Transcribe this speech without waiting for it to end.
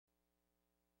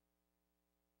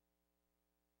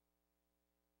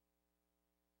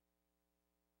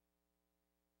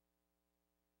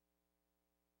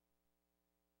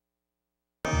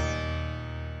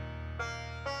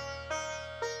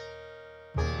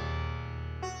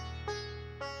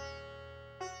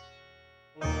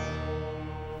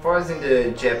Before I was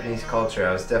into Japanese culture,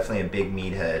 I was definitely a big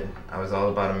meathead. I was all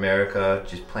about America,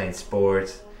 just playing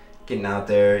sports, getting out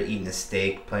there, eating a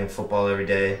steak, playing football every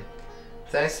day.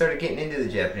 Then I started getting into the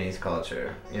Japanese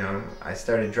culture. I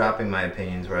started dropping my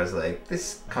opinions where I was like,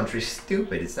 this country's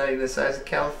stupid. It's not even the size of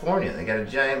California. They got a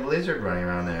giant lizard running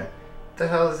around there. What the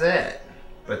hell is that?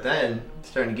 But then,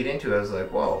 starting to get into it, I was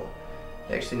like, whoa,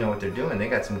 they actually know what they're doing. They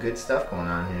got some good stuff going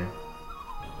on here.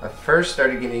 I first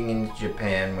started getting into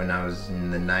Japan when I was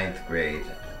in the 9th grade.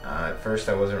 At first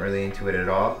I wasn't really into it at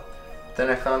all.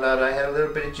 Then I found out I had a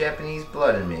little bit of Japanese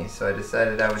blood in me, so I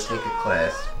decided I would take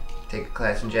a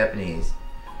class in Japanese.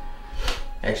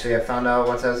 Actually, I found out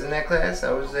once I was in that class,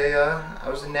 I was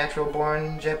a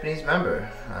natural-born Japanese member.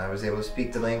 I was able to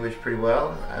speak the language pretty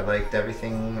well. I liked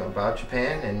everything about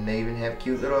Japan, and they even have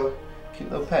cute little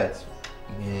pets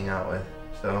you can hang out with.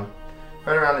 So,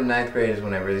 right around the 9th grade is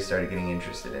when I really started getting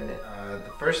interested in it.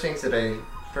 The first things that I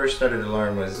first started to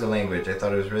learn was the language. I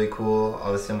thought it was really cool.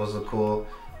 All the symbols look cool.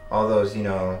 All those,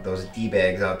 those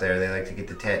D-bags out there, they like to get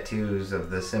the tattoos of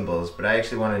the symbols, but I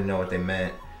actually wanted to know what they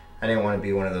meant. I didn't want to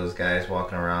be one of those guys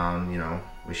walking around,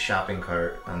 with shopping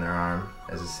cart on their arm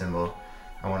as a symbol.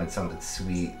 I wanted something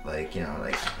sweet, like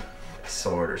a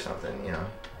sword or something,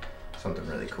 something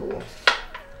really cool.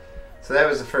 So that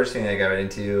was the first thing I got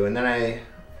into, and then I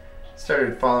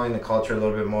started following the culture a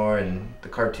little bit more, and the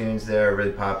cartoons there are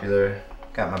really popular.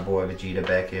 Got my boy Vegeta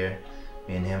back here.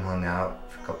 Me and him hung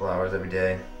out for a couple hours every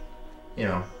day.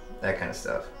 That kind of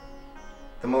stuff.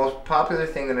 The most popular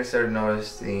thing that I started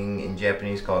noticing in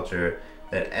Japanese culture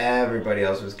that everybody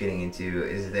else was getting into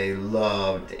is they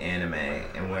loved anime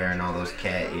and wearing all those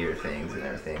cat ear things and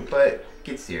everything. But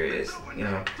get serious,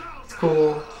 it's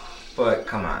cool, but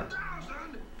come on.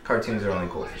 Cartoons are only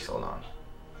cool for so long.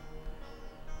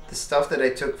 The stuff that I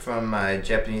took from my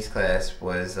Japanese class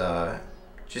was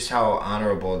just how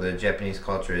honorable the Japanese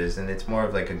culture is, and it's more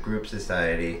of like a group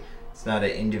society. It's not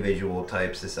an individual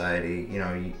type society.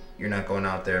 You're not going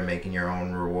out there making your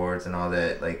own rewards and all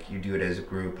that. Like, you do it as a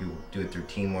group, you do it through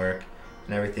teamwork,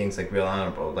 and everything's like real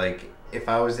honorable. Like, if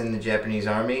I was in the Japanese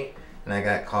army and I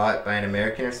got caught by an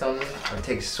American or something, I'd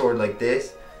take a sword like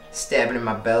this, stab it in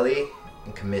my belly,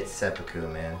 and commit seppuku,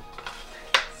 man.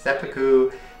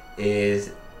 Seppuku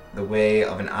is the way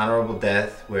of an honorable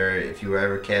death, where if you were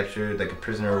ever captured, like a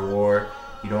prisoner of war,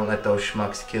 you don't let those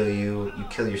schmucks kill you. You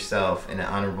kill yourself in an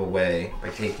honorable way by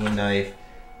taking a knife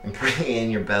and putting it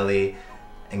in your belly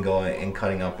and going and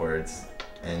cutting upwards.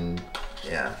 And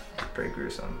yeah, it's pretty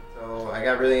gruesome. So I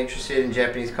got really interested in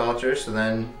Japanese culture. So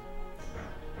then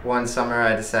one summer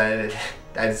I decided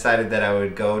that I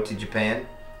would go to Japan,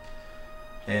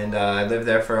 and I lived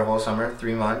there for a whole summer,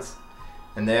 3 months.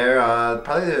 And there,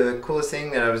 probably the coolest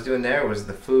thing that I was doing there was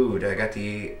the food. I got to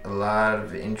eat a lot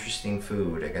of interesting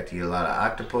food. I got to eat a lot of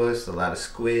octopus, a lot of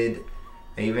squid.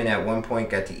 I even at one point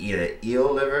got to eat an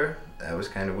eel liver. That was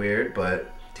kind of weird, but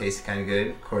tasted kind of good.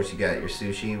 Of course, you got your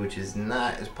sushi, which is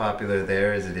not as popular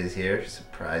there as it is here.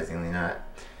 Surprisingly not.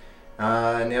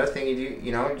 And the other thing you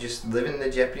do, just living the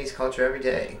Japanese culture every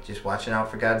day. Just watching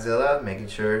out for Godzilla, making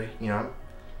sure,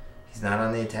 he's not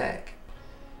on the attack.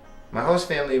 My host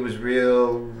family was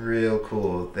real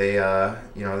cool. They,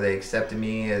 they accepted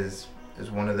me as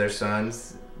one of their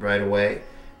sons right away.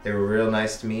 They were real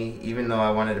nice to me. Even though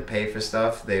I wanted to pay for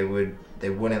stuff, they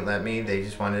wouldn't let me. They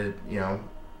just wanted,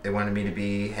 they wanted me to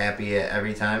be happy at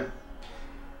every time.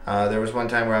 There was one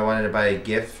time where I wanted to buy a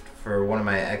gift for one of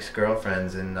my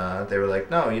ex-girlfriends, and they were like,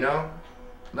 no,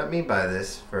 let me buy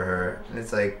this for her. And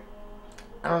it's like,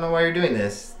 I don't know why you're doing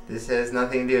this. This has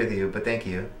nothing to do with you, but thank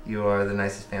you. You are the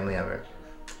nicest family ever.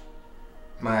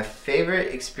 My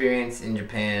favorite experience in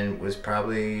Japan was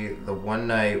probably the one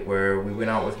night where we went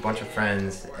out with a bunch of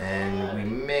friends, and we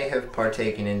may have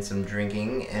partaken in some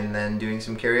drinking and then doing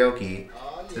some karaoke,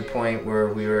 to the point where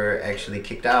we were actually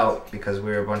kicked out because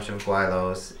we were a bunch of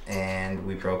guaylos and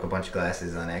we broke a bunch of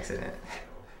glasses on accident.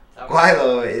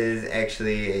 Guaylo is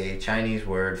actually a Chinese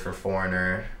word for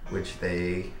foreigner, which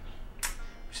they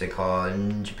call,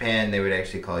 in Japan they would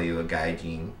actually call you a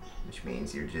gaijin, which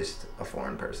means you're just a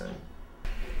foreign person.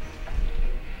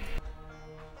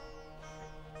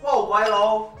 Whoa,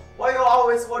 Guaylo! Why you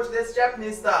always watch this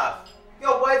Japanese stuff?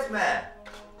 You're a white man!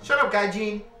 Shut up,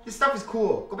 gaijin! This stuff is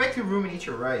cool. Go back to your room and eat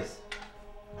your rice.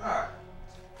 Alright.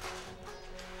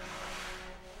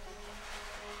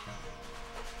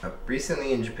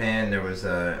 Recently in Japan there was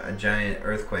a giant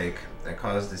earthquake that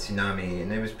caused a tsunami,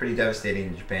 and it was pretty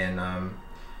devastating to Japan.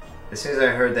 As soon as I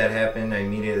heard that happen, I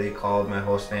immediately called my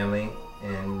host family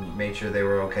and made sure they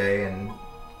were okay, and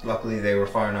luckily they were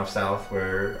far enough south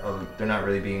where they're not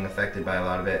really being affected by a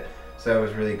lot of it. So that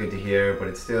was really good to hear, but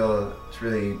it's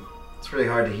really It's really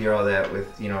hard to hear all that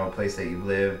with, you know, a place that you've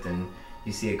lived and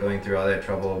you see it going through all that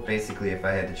trouble. Basically, if I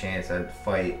had the chance, I'd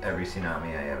fight every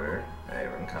tsunami I ever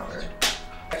encountered.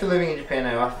 After living in Japan,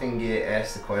 I often get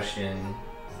asked the question,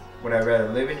 would I rather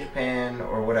live in Japan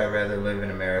or would I rather live in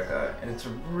America? And it's a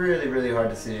really, really hard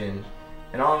decision.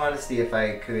 In all honesty, if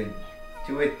I could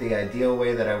do it the ideal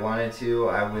way that I wanted to,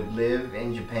 I would live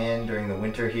in Japan during the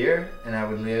winter here, and I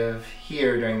would live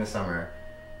here during the summer.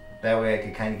 That way I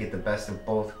could kind of get the best of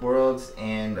both worlds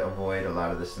and avoid a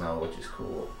lot of the snow, which is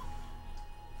cool.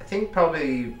 I think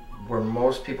probably where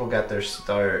most people got their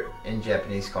start in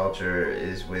Japanese culture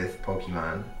is with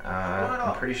Pokemon.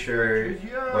 I'm pretty sure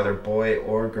whether boy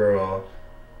or girl,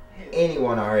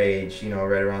 anyone our age, you know,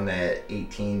 right around that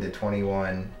 18 to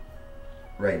 21,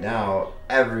 right now,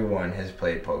 everyone has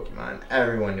played Pokemon.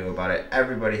 Everyone knew about it.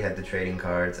 Everybody had the trading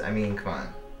cards. I mean, come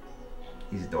on.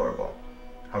 He's adorable.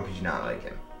 How could you not like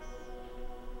him?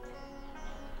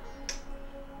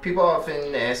 People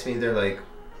often ask me, they're like,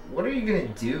 what are you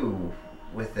going to do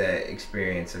with that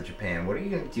experience of Japan? What are you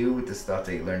going to do with the stuff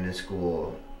that you learned in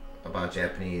school about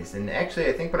Japanese? And actually,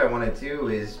 I think what I want to do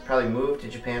is probably move to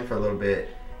Japan for a little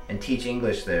bit and teach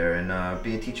English there and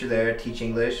be a teacher there, teach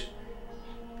English,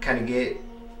 kind of get,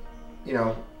 you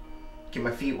know, get my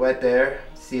feet wet there,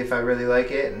 see if I really like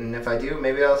it, and if I do,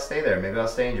 maybe I'll stay there. Maybe I'll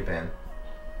stay in Japan.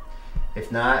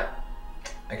 If not,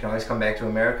 I can always come back to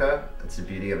America. That's the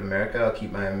beauty of America. I'll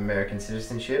keep my American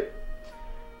citizenship.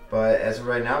 But as of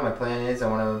right now, my plan is I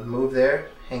want to move there,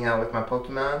 hang out with my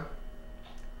Pokemon,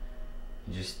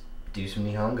 and just do some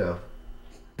Nihongo.